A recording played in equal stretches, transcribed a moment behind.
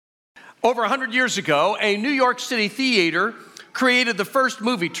Over 100 years ago, a New York City theater created the first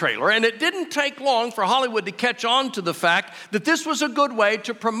movie trailer, and it didn't take long for Hollywood to catch on to the fact that this was a good way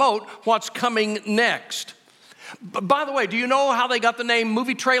to promote what's coming next. By the way, do you know how they got the name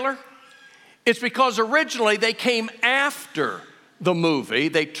movie trailer? It's because originally they came after the movie.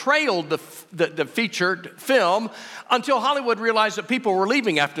 They trailed the featured film until Hollywood realized that people were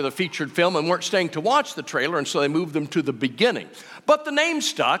leaving after the featured film and weren't staying to watch the trailer, and so they moved them to the beginning. But the name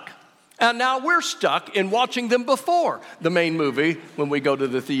stuck, and now we're stuck in watching them before the main movie when we go to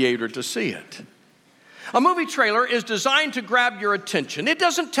the theater to see it. A movie trailer is designed to grab your attention. It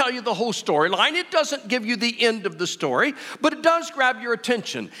doesn't tell you the whole storyline. It doesn't give you the end of the story, but it does grab your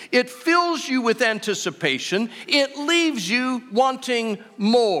attention. It fills you with anticipation. It leaves you wanting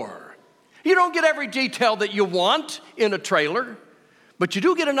more. You don't get every detail that you want in a trailer, but you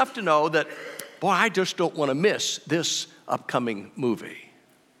do get enough to know that, boy, I just don't want to miss this upcoming movie.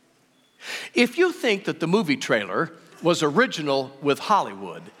 If you think that the movie trailer was original with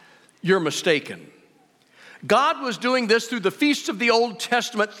Hollywood, you're mistaken. God was doing this through the feasts of the Old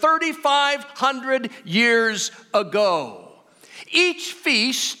Testament 3,500 years ago. Each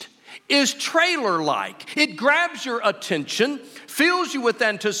feast is trailer-like. It grabs your attention, fills you with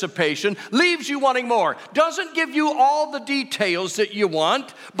anticipation, leaves you wanting more. Doesn't give you all the details that you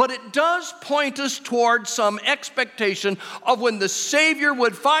want, but it does point us toward some expectation of when the Savior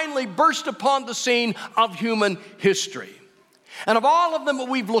would finally burst upon the scene of human history. And of all of them that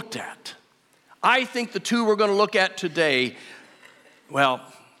we've looked at, I think the two we're going to look at today,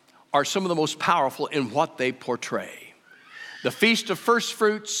 are some of the most powerful in what they portray. The Feast of First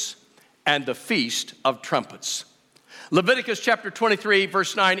Fruits and the Feast of Trumpets. Leviticus chapter 23,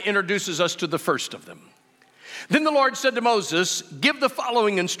 verse 9 introduces us to the first of them. Then the Lord said to Moses, "Give the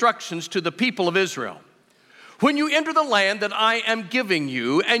following instructions to the people of Israel. When you enter the land that I am giving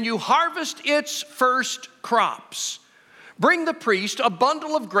you, and you harvest its first crops, bring the priest a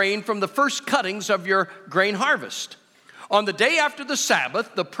bundle of grain from the first cuttings of your grain harvest. On the day after the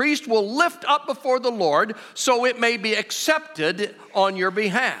Sabbath, the priest will lift up before the Lord so it may be accepted on your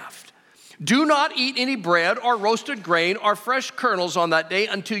behalf. Do not eat any bread or roasted grain or fresh kernels on that day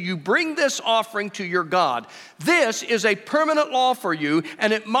until you bring this offering to your God. This is a permanent law for you,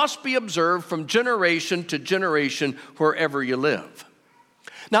 and it must be observed from generation to generation wherever you live."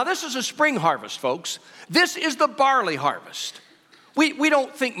 Now, this is a spring harvest, folks. This is the barley harvest. We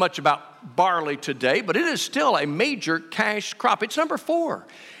don't think much about barley today, but it is still a major cash crop. It's number 4.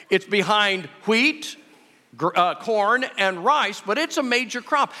 It's behind wheat, corn, and rice, but it's a major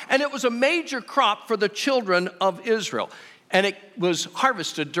crop. And it was a major crop for the children of Israel. And it was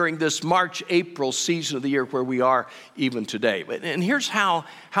harvested during this March, April season of the year where we are even today. And here's how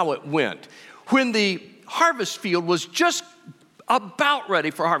it went. When the harvest field was just about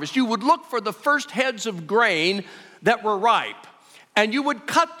ready for harvest, you would look for the first heads of grain that were ripe, and you would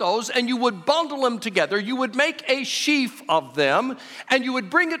cut those and you would bundle them together. You would make a sheaf of them, and you would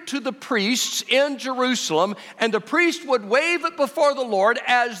bring it to the priests in Jerusalem, and the priest would wave it before the Lord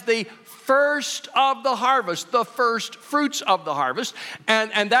as the first of the harvest, the first fruits of the harvest.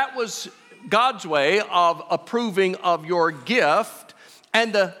 And that was God's way of approving of your gift,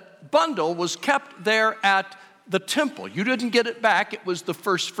 and the bundle was kept there at the temple. You didn't get it back. It was the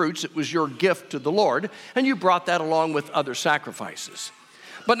first fruits. It was your gift to the Lord, and you brought that along with other sacrifices.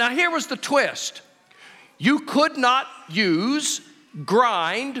 But now here was the twist. You could not use,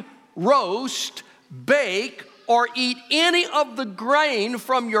 grind, roast, bake, or eat any of the grain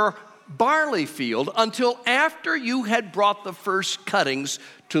from your barley field until after you had brought the first cuttings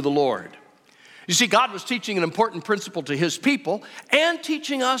to the Lord. You see, God was teaching an important principle to his people and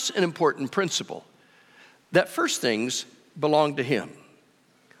teaching us an important principle. That first things belong to him.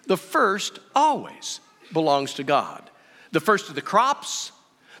 The first always belongs to God. The first of the crops,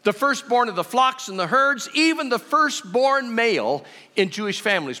 the firstborn of the flocks and the herds, even the firstborn male in Jewish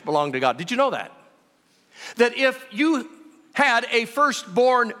families belong to God. Did you know that? That if you had a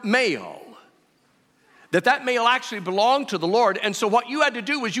firstborn male, that male actually belonged to the Lord. And so what you had to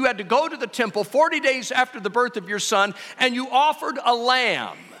do was you had to go to the temple 40 days after the birth of your son, and you offered a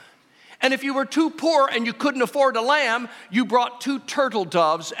lamb. And if you were too poor and you couldn't afford a lamb, you brought 2 turtle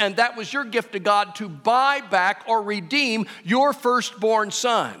doves, and that was your gift to God to buy back or redeem your firstborn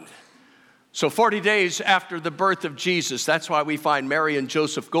son. So 40 days after the birth of Jesus, that's why we find Mary and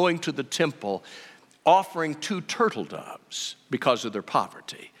Joseph going to the temple, offering 2 turtle doves because of their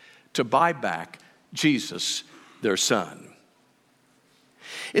poverty to buy back Jesus, their son.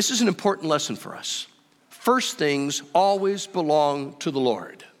 This is an important lesson for us. First things always belong to the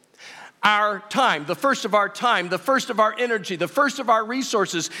Lord. our time, the first of our time, the first of our energy, the first of our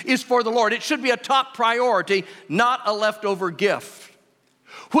resources is for the Lord. It should be a top priority, not a leftover gift.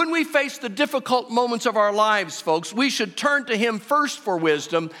 When we face the difficult moments of our lives, folks, we should turn to Him first for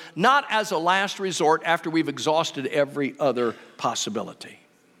wisdom, not as a last resort after we've exhausted every other possibility.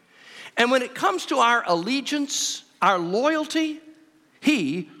 And when it comes to our allegiance, our loyalty,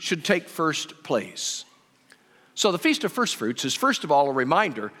 He should take first place. So the Feast of First Fruits is first of all a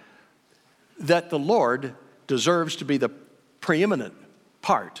reminder that the Lord deserves to be the preeminent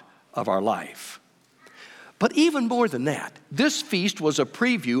part of our life. But even more than that, this feast was a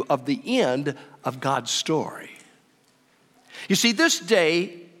preview of the end of God's story. You see, this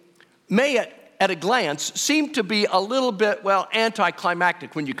day may at a glance seem to be a little bit,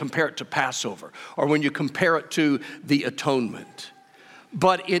 anticlimactic when you compare it to Passover or when you compare it to the atonement.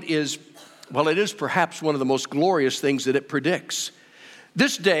 But it is perhaps one of the most glorious things that it predicts.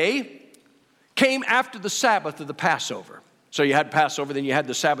 This day came after the Sabbath of the Passover. So you had Passover, then you had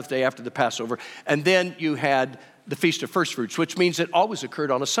the Sabbath day after the Passover, and then you had the Feast of First Fruits, which means it always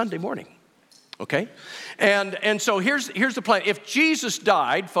occurred on a Sunday morning, okay? And so here's the plan. If Jesus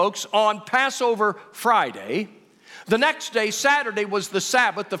died, folks, on Passover Friday, the next day, Saturday, was the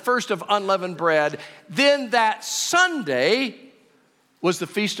Sabbath, the first of unleavened bread, then that Sunday was the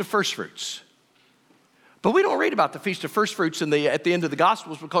Feast of First Fruits. But we don't read about the Feast of First Fruits at the end of the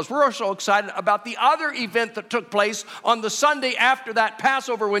Gospels because we're so excited about the other event that took place on the Sunday after that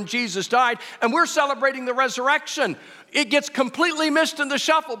Passover when Jesus died, and we're celebrating the resurrection. It gets completely missed in the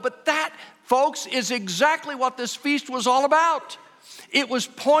shuffle, but that, folks, is exactly what this feast was all about. It was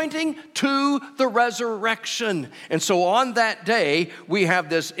pointing to the resurrection. And so on that day, we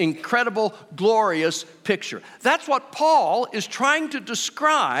have this incredible, glorious picture. That's what Paul is trying to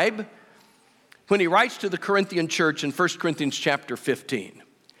describe when he writes to the Corinthian church in 1 Corinthians chapter 15.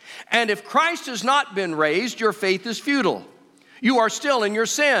 And if Christ has not been raised, your faith is futile. You are still in your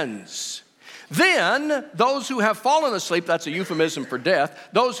sins. Then those who have fallen asleep, that's a euphemism for death,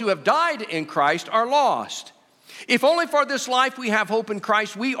 those who have died in Christ are lost. If only for this life we have hope in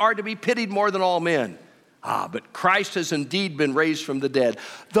Christ, we are to be pitied more than all men. But Christ has indeed been raised from the dead,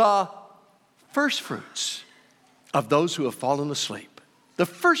 the first fruits of those who have fallen asleep. The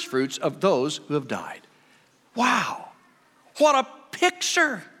first fruits of those who have died. Wow, what a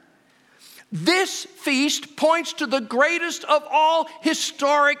picture. This feast points to the greatest of all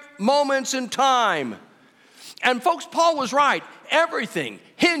historic moments in time. And folks, Paul was right. Everything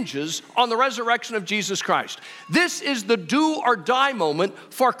hinges on the resurrection of Jesus Christ. This is the do or die moment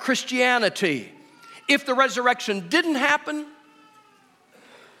for Christianity. If the resurrection didn't happen,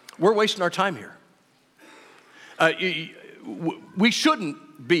 we're wasting our time here. We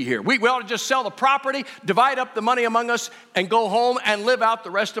shouldn't be here. We ought to just sell the property, divide up the money among us, and go home and live out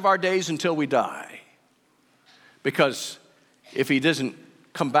the rest of our days until we die. Because if He doesn't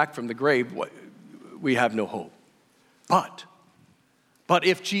come back from the grave, we have no hope. But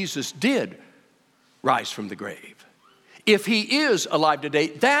if Jesus did rise from the grave, if He is alive today,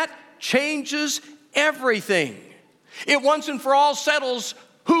 that changes everything. It once and for all settles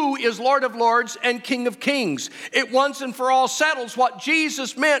who is Lord of Lords and King of Kings. It once and for all settles what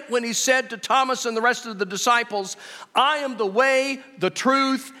Jesus meant when He said to Thomas and the rest of the disciples, I am the way, the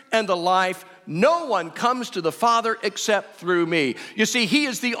truth, and the life. No one comes to the Father except through me. You see, He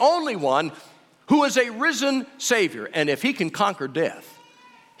is the only one who is a risen Savior. And if He can conquer death,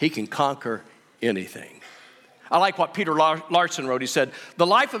 He can conquer anything. I like what Peter Larson wrote. He said, the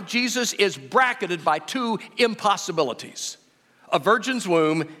life of Jesus is bracketed by two impossibilities: a virgin's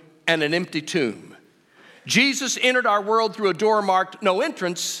womb and an empty tomb. Jesus entered our world through a door marked no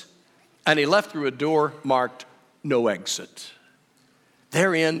entrance, and He left through a door marked no exit.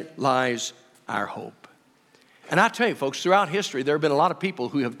 Therein lies our hope. And I tell you, folks, throughout history, there have been a lot of people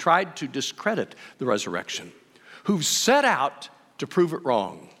who have tried to discredit the resurrection, who've set out to prove it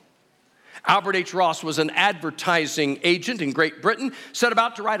wrong. Albert H. Ross was an advertising agent in Great Britain, set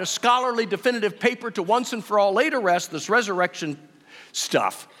about to write a scholarly definitive paper to once and for all lay to rest this resurrection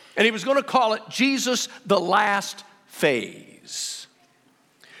stuff. And he was going to call it Jesus, the Last Phase.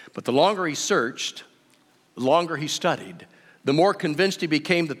 But the longer he searched, the longer he studied, the more convinced he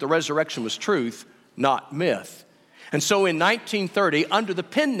became that the resurrection was truth, not myth. And so in 1930, under the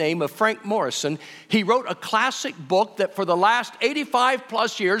pen name of Frank Morrison, he wrote a classic book that for the last 85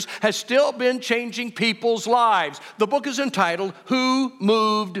 plus years has still been changing people's lives. The book is entitled, Who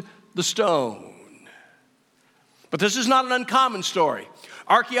Moved the Stone? But this is not an uncommon story.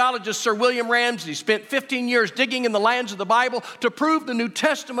 Archaeologist Sir William Ramsay spent 15 years digging in the lands of the Bible to prove the New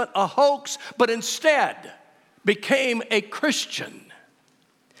Testament a hoax, but instead became a Christian.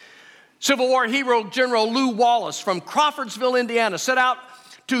 Civil War hero General Lew Wallace from Crawfordsville, Indiana, set out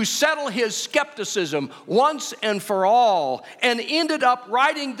to settle his skepticism once and for all, and ended up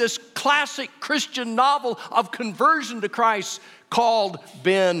writing this classic Christian novel of conversion to Christ called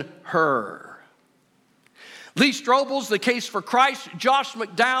Ben-Hur. Lee Strobel's The Case for Christ, Josh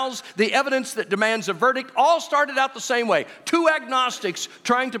McDowell's The Evidence That Demands a Verdict, all started out the same way. Two agnostics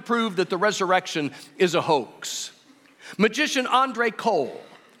trying to prove that the resurrection is a hoax. Magician Andre Cole,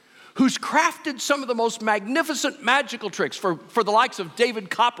 who's crafted some of the most magnificent magical tricks for the likes of David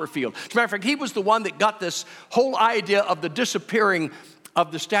Copperfield. As a matter of fact, he was the one that got this whole idea of the disappearing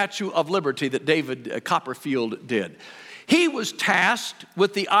of the Statue of Liberty that David Copperfield did. He was tasked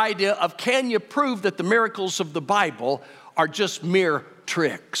with the idea of, can you prove that the miracles of the Bible are just mere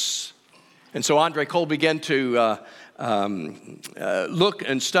tricks? And so Andre Cole began to look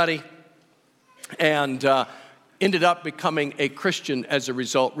and study, and ended up becoming a Christian as a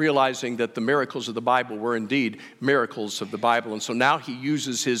result, realizing that the miracles of the Bible were indeed miracles of the Bible. And so now he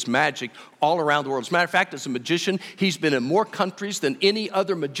uses his magic all around the world. As a matter of fact, as a magician, he's been in more countries than any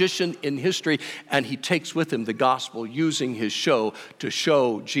other magician in history, and he takes with him the gospel, using his show to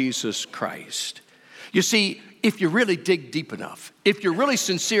show Jesus Christ. You see, if you really dig deep enough, if you're really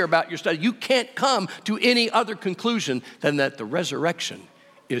sincere about your study, you can't come to any other conclusion than that the resurrection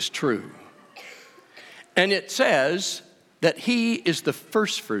is true. And it says that he is the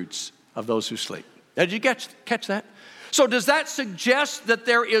first fruits of those who sleep. Now, did you catch that? So does that suggest that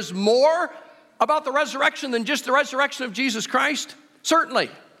there is more about the resurrection than just the resurrection of Jesus Christ?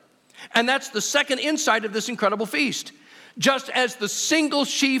 Certainly. And that's the second insight of this incredible feast. Just as the single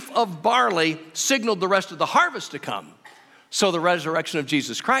sheaf of barley signaled the rest of the harvest to come, so the resurrection of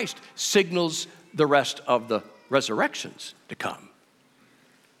Jesus Christ signals the rest of the resurrections to come.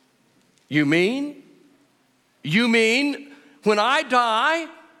 You mean when I die,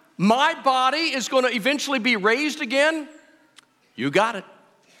 my body is going to eventually be raised again? You got it.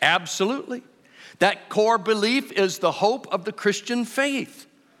 Absolutely. That core belief is the hope of the Christian faith.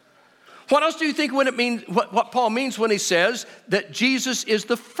 What else do you think what Paul means when he says that Jesus is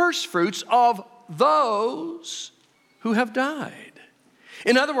the first fruits of those who have died?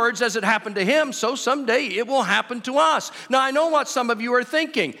 In other words, as it happened to him, so someday it will happen to us. Now, I know what some of you are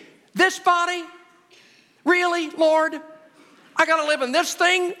thinking. This body? Really, Lord? I got to live in this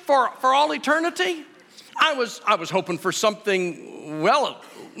thing for all eternity? I was hoping for something,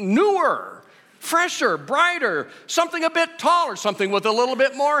 newer, fresher, brighter, something a bit taller, something with a little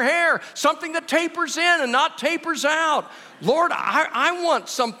bit more hair, something that tapers in and not tapers out. Lord, I want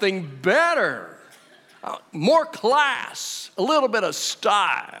something better, more class, a little bit of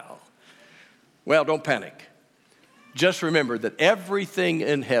style. Well, don't panic. Just remember that everything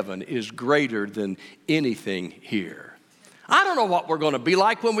in heaven is greater than anything here. I don't know what we're going to be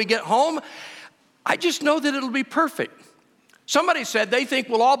like when we get home. I just know that it'll be perfect. Somebody said they think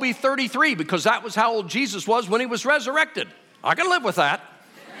we'll all be 33 because that was how old Jesus was when he was resurrected. I can live with that.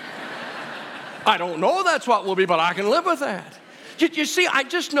 I don't know that's what we'll be, but I can live with that. You see, I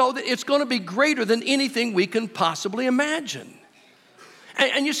just know that it's going to be greater than anything we can possibly imagine.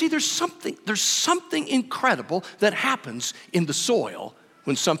 And you see, there's something incredible that happens in the soil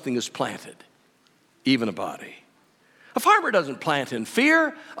when something is planted, even a body. A farmer doesn't plant in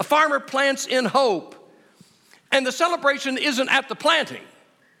fear. A farmer plants in hope. And the celebration isn't at the planting.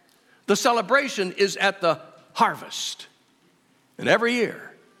 The celebration is at the harvest. And every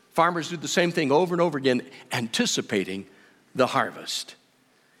year, farmers do the same thing over and over again, anticipating the harvest.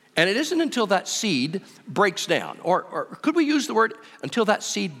 And it isn't until that seed breaks down, or could we use the word until that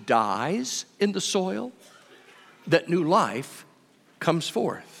seed dies in the soil, that new life comes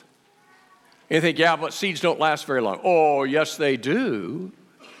forth. And you think, yeah, but seeds don't last very long. Oh, yes, they do.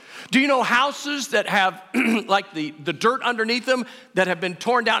 Do you know houses that have, like the dirt underneath them that have been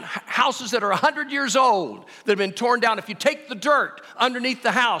torn down, houses that are 100 years old that have been torn down? If you take the dirt underneath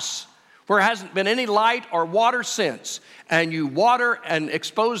the house where there hasn't been any light or water since, and you water and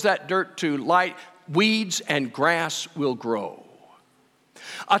expose that dirt to light, weeds and grass will grow.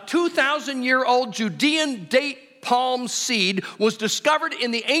 A 2,000-year-old Judean date palm seed was discovered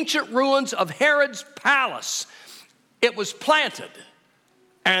in the ancient ruins of Herod's palace. It was planted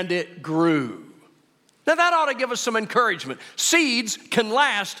and it grew. Now that ought to give us some encouragement. Seeds can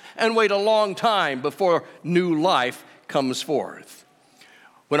last and wait a long time before new life comes forth.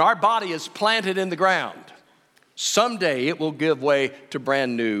 When our body is planted in the ground, someday it will give way to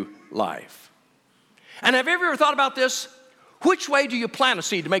brand new life. And have you ever thought about this? Which way do you plant a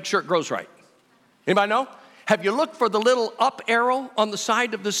seed to make sure it grows right? Anybody know? Have you looked for the little up arrow on the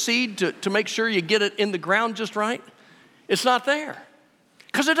side of the seed to make sure you get it in the ground just right? It's not there.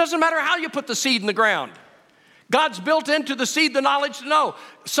 Because it doesn't matter how you put the seed in the ground. God's built into the seed the knowledge to know.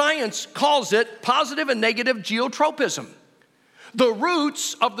 Science calls it positive and negative geotropism. The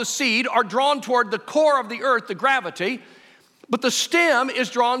roots of the seed are drawn toward the core of the earth, the gravity, but the stem is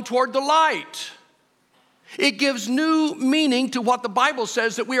drawn toward the light. It gives new meaning to what the Bible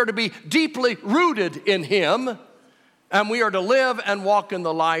says, that we are to be deeply rooted in Him, and we are to live and walk in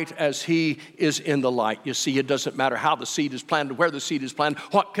the light as He is in the light. You see, it doesn't matter how the seed is planted, where the seed is planted,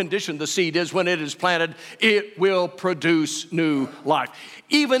 what condition the seed is when it is planted, it will produce new life.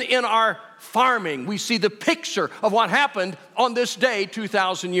 Even in our farming, we see the picture of what happened on this day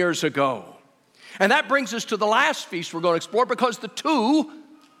 2,000 years ago. And that brings us to the last feast we're going to explore, because the two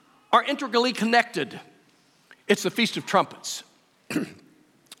are integrally connected. It's the Feast of Trumpets.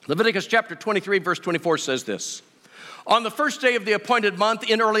 Leviticus chapter 23, verse 24 says this: on the first day of the appointed month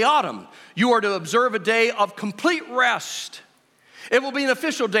in early autumn, you are to observe a day of complete rest. It will be an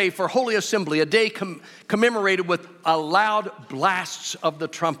official day for Holy Assembly, a day commemorated with loud blasts of the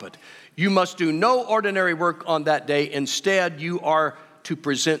trumpet. You must do no ordinary work on that day. Instead, you are to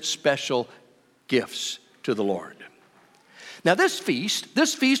present special gifts to the Lord. Now, this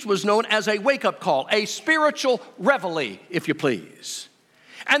feast was known as a wake-up call, a spiritual reveille, if you please.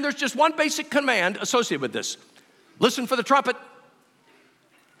 And there's just one basic command associated with this. Listen for the trumpet,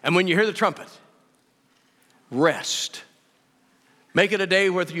 and when you hear the trumpet, rest. Make it a day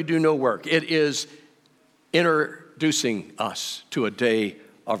where you do no work. It is introducing us to a day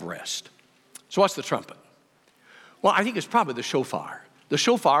of rest. So what's the trumpet? Well, I think it's probably the shofar. The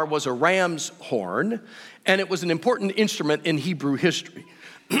shofar was a ram's horn, and it was an important instrument in Hebrew history.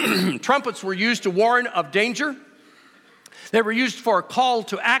 Trumpets were used to warn of danger. They were used for a call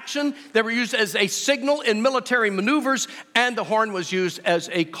to action. They were used as a signal in military maneuvers, and the horn was used as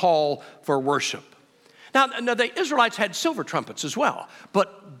a call for worship. Now the Israelites had silver trumpets as well,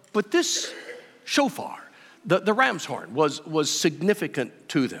 but this shofar, the ram's horn, was significant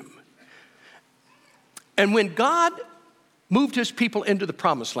to them. And when God moved His people into the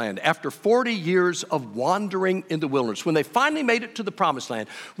promised land after 40 years of wandering in the wilderness, when they finally made it to the promised land,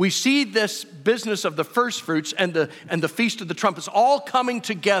 we see this business of the first fruits and the Feast of the Trumpets all coming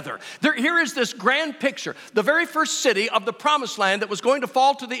together. Here is this grand picture. The very first city of the promised land that was going to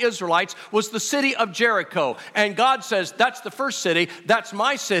fall to the Israelites was the city of Jericho. And God says, that's the first city, that's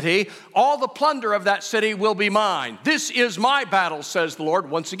my city. All the plunder of that city will be mine. This is my battle, says the Lord.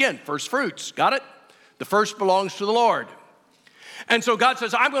 Once again, first fruits. Got it? The first belongs to the Lord. And so God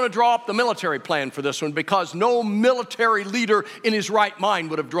says, I'm going to draw up the military plan for this one, because no military leader in his right mind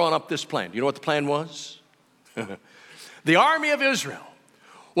would have drawn up this plan. Do you know what the plan was? The army of Israel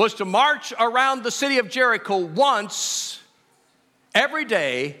was to march around the city of Jericho once every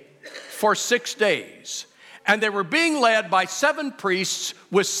day for 6 days. And they were being led by 7 priests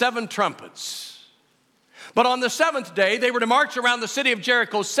with 7 trumpets. But on the 7th day, they were to march around the city of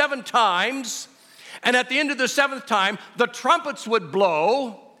Jericho 7 times. And at the end of the 7th time, the trumpets would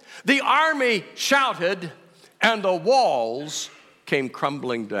blow, the army shouted, and the walls came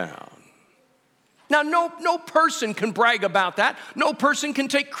crumbling down. Now, no person can brag about that. No person can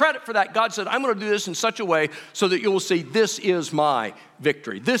take credit for that. God said, I'm going to do this in such a way so that you will see this is my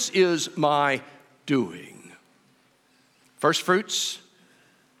victory. This is my doing. First fruits,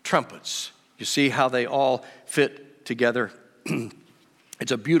 trumpets. You see how they all fit together?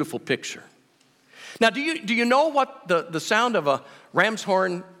 It's a beautiful picture. Now, do you know what the sound of a ram's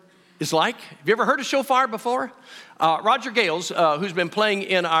horn is like? Have you ever heard a shofar before? Roger Gales, who's been playing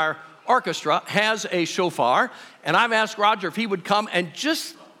in our orchestra, has a shofar, and I've asked Roger if he would come and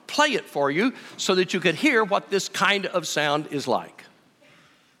just play it for you so that you could hear what this kind of sound is like.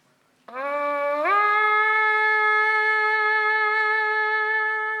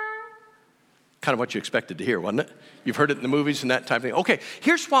 Kind of what you expected to hear, wasn't it? You've heard it in the movies and that type of thing. Okay,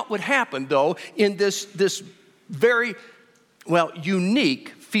 here's what would happen, though, in this very, unique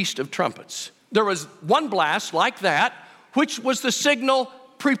Feast of Trumpets. There was one blast like that, which was the signal,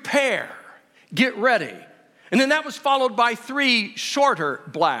 prepare, get ready. And then that was followed by 3 shorter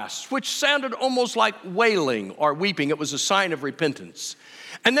blasts, which sounded almost like wailing or weeping. It was a sign of repentance.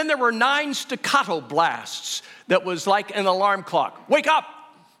 And then there were 9 staccato blasts that was like an alarm clock. Wake up,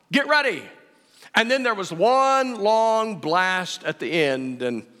 get ready. And then there was one long blast at the end,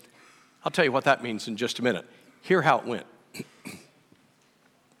 and I'll tell you what that means in just a minute. Hear how it went.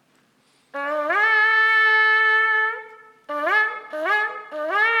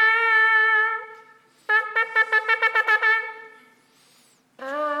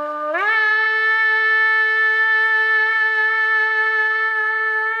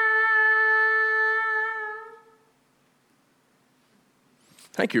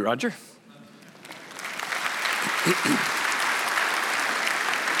 Thank you, Roger.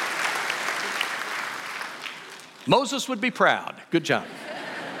 Moses would be proud. Good job.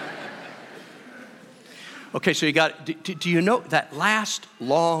 Okay, so you got, do you know that last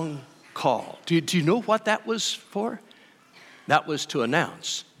long call? Do you know what that was for? That was to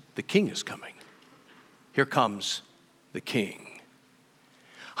announce the king is coming. Here comes the king.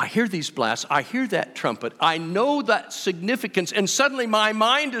 I hear these blasts. I hear that trumpet. I know that significance. And suddenly my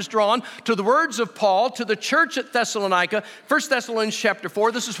mind is drawn to the words of Paul to the church at Thessalonica, 1 Thessalonians chapter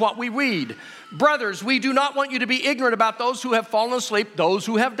 4. This is what we read. Brothers, we do not want you to be ignorant about those who have fallen asleep, those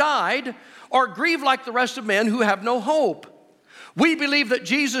who have died, or grieve like the rest of men who have no hope. We believe that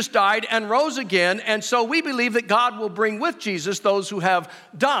Jesus died and rose again, and so we believe that God will bring with Jesus those who have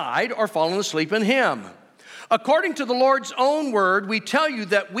died or fallen asleep in him. According to the Lord's own word, we tell you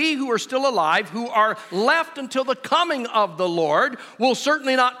that we who are still alive, who are left until the coming of the Lord, will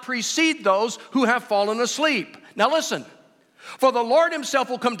certainly not precede those who have fallen asleep. Now listen, for the Lord himself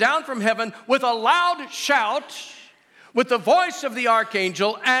will come down from heaven with a loud shout, with the voice of the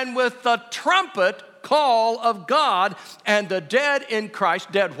archangel, and with the trumpet call of God, and the dead in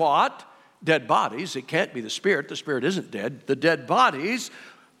Christ, dead what? Dead bodies. It can't be the spirit. The spirit isn't dead. The dead bodies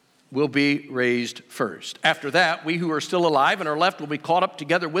will be raised first. After that, we who are still alive and are left will be caught up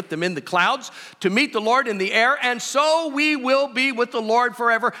together with them in the clouds to meet the Lord in the air, and so we will be with the Lord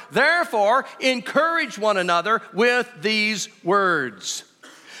forever. Therefore, encourage one another with these words.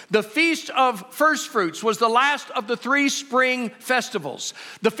 The Feast of First Fruits was the last of the 3 spring festivals.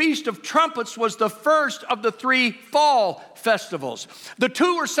 The Feast of Trumpets was the first of the 3 fall festivals. The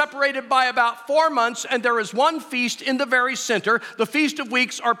 2 were separated by about 4 months, and there is one feast in the very center, the Feast of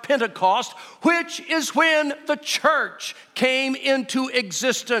Weeks or Pentecost, which is when the church came into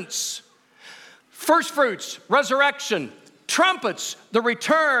existence. First fruits, resurrection, trumpets, the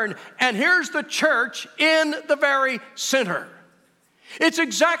return, and here's the church in the very center. It's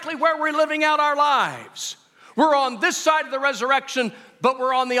exactly where we're living out our lives. We're on this side of the resurrection, but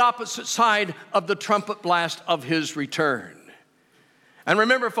we're on the opposite side of the trumpet blast of his return. And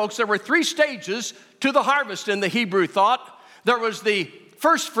remember, folks, there were 3 stages to the harvest in the Hebrew thought. There was the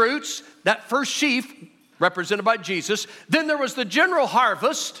first fruits, that first sheaf represented by Jesus. Then there was the general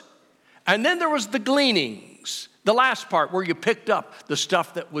harvest, and then there was the gleanings, the last part where you picked up the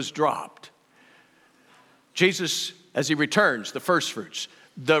stuff that was dropped. Jesus, as he returns, the first fruits,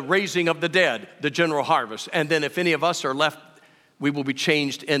 the raising of the dead, the general harvest. And then if any of us are left, we will be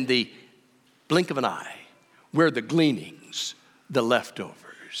changed in the blink of an eye. We're the gleanings, the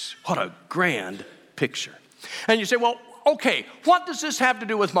leftovers. What a grand picture. And you say, well, okay, what does this have to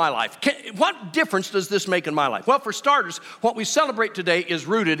do with my life? What difference does this make in my life? Well, for starters, what we celebrate today is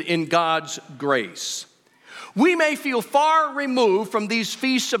rooted in God's grace. We may feel far removed from these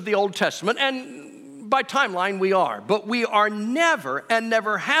feasts of the Old Testament, and by timeline, we are. But we are never and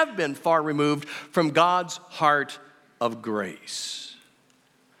never have been far removed from God's heart of grace.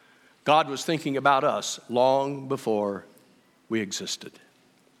 God was thinking about us long before we existed.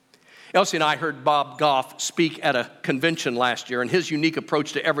 Elsie and I heard Bob Goff speak at a convention last year, and his unique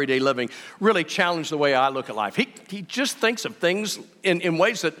approach to everyday living really challenged the way I look at life. He just thinks of things in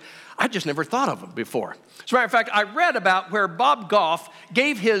ways that I just never thought of them before. As a matter of fact, I read about where Bob Goff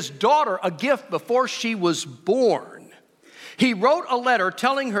gave his daughter a gift before she was born. He wrote a letter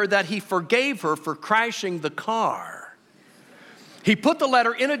telling her that he forgave her for crashing the car. He put the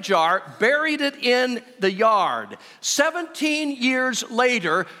letter in a jar, buried it in the yard. 17 years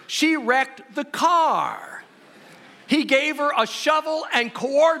later, she wrecked the car. He gave her a shovel and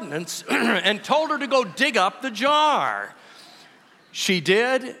coordinates and told her to go dig up the jar. She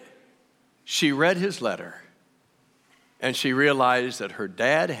did. She read his letter, and she realized that her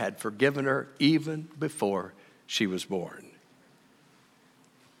dad had forgiven her even before she was born.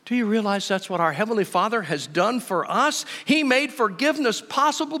 Do you realize that's what our Heavenly Father has done for us? He made forgiveness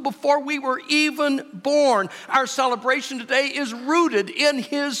possible before we were even born. Our celebration today is rooted in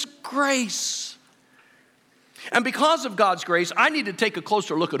His grace. And because of God's grace, I need to take a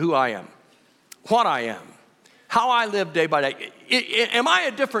closer look at who I am, what I am, how I live day by day. Am I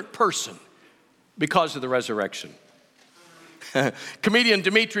a different person because of the resurrection? Comedian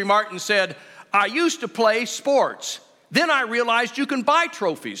Demetri Martin said, I used to play sports. Then I realized you can buy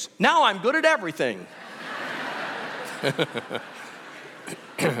trophies. Now I'm good at everything.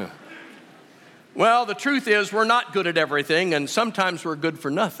 Well, the truth is we're not good at everything, and sometimes we're good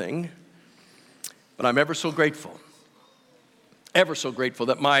for nothing. But I'm ever so grateful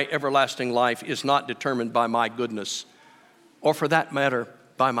that my everlasting life is not determined by my goodness, or for that matter,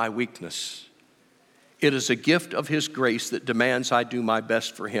 by my weakness. It is a gift of his grace that demands I do my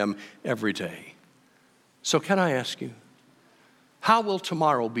best for him every day. So can I ask you, how will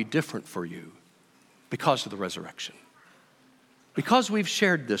tomorrow be different for you because of the resurrection? Because we've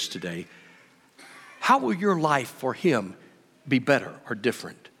shared this today, how will your life for him be better or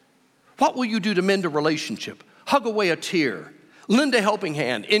different? What will you do to mend a relationship, hug away a tear, lend a helping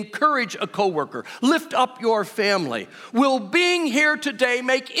hand, encourage a coworker, lift up your family? Will being here today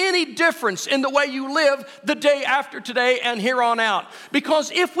make any difference in the way you live the day after today and here on out?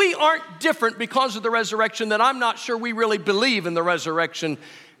 Because if we aren't different because of the resurrection, then I'm not sure we really believe in the resurrection,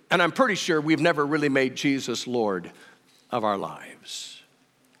 and I'm pretty sure we've never really made Jesus Lord of our lives.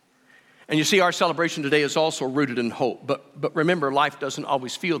 And you see, our celebration today is also rooted in hope. But remember, life doesn't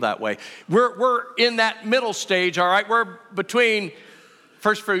always feel that way. We're in that middle stage, all right? We're between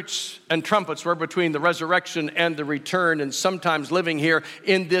first fruits and trumpets. We're between the resurrection and the return. And sometimes living here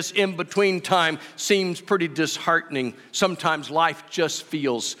in this in-between time seems pretty disheartening. Sometimes life just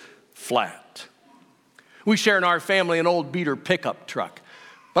feels flat. We share in our family an old beater pickup truck.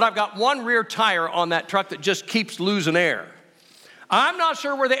 But I've got one rear tire on that truck that just keeps losing air. I'm not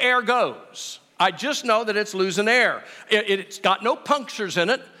sure where the air goes. I just know that it's losing air. It's got no punctures in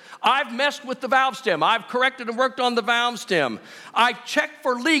it. I've messed with the valve stem. I've corrected and worked on the valve stem. I've checked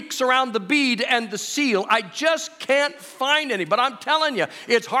for leaks around the bead and the seal. I just can't find any. But I'm telling you,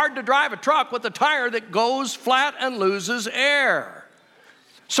 it's hard to drive a truck with a tire that goes flat and loses air.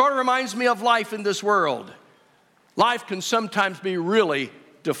 Sort of reminds me of life in this world. Life can sometimes be really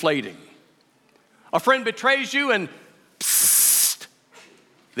deflating. A friend betrays you and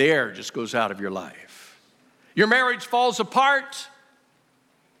the air just goes out of your life. Your marriage falls apart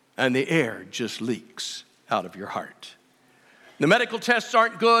and the air just leaks out of your heart. The medical tests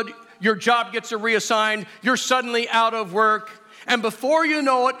aren't good. Your job gets reassigned. You're suddenly out of work. And before you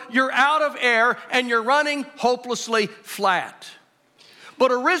know it, you're out of air and you're running hopelessly flat.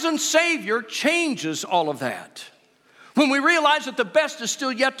 But a risen Savior changes all of that. When we realize that the best is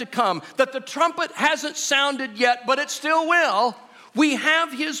still yet to come, that the trumpet hasn't sounded yet, but it still will, we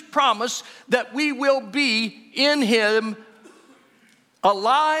have his promise that we will be in him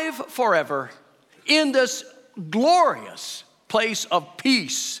alive forever in this glorious place of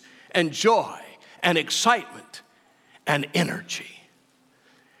peace and joy and excitement and energy.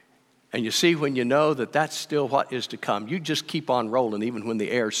 And you see, when you know that that's still what is to come, you just keep on rolling even when the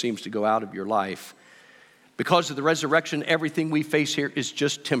air seems to go out of your life. Because of the resurrection, everything we face here is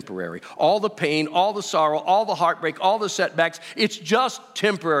just temporary. All the pain, all the sorrow, all the heartbreak, all the setbacks, it's just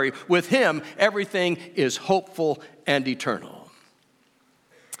temporary. With him, everything is hopeful and eternal.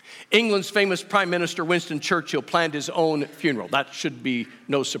 England's famous Prime Minister Winston Churchill planned his own funeral. That should be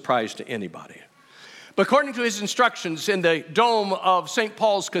no surprise to anybody. But according to his instructions in the dome of St.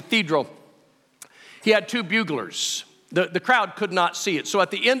 Paul's Cathedral, he had two buglers. The crowd could not see it. So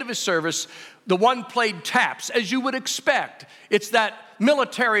at the end of his service, the one played taps, as you would expect. It's that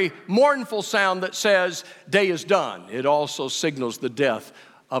military mournful sound that says, day is done. It also signals the death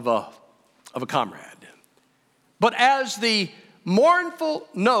of a comrade. But as the mournful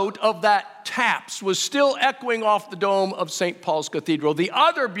note of that taps was still echoing off the dome of St. Paul's Cathedral, the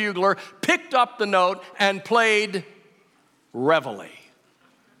other bugler picked up the note and played Reveille.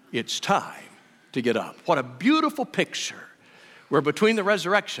 It's time to get up. What a beautiful picture. We're between the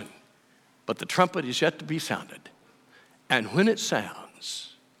resurrection, but the trumpet is yet to be sounded. And when it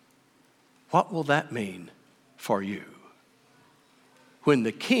sounds, what will that mean for you? When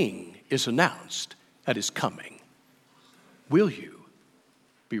the King is announced at his coming, will you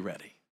be ready?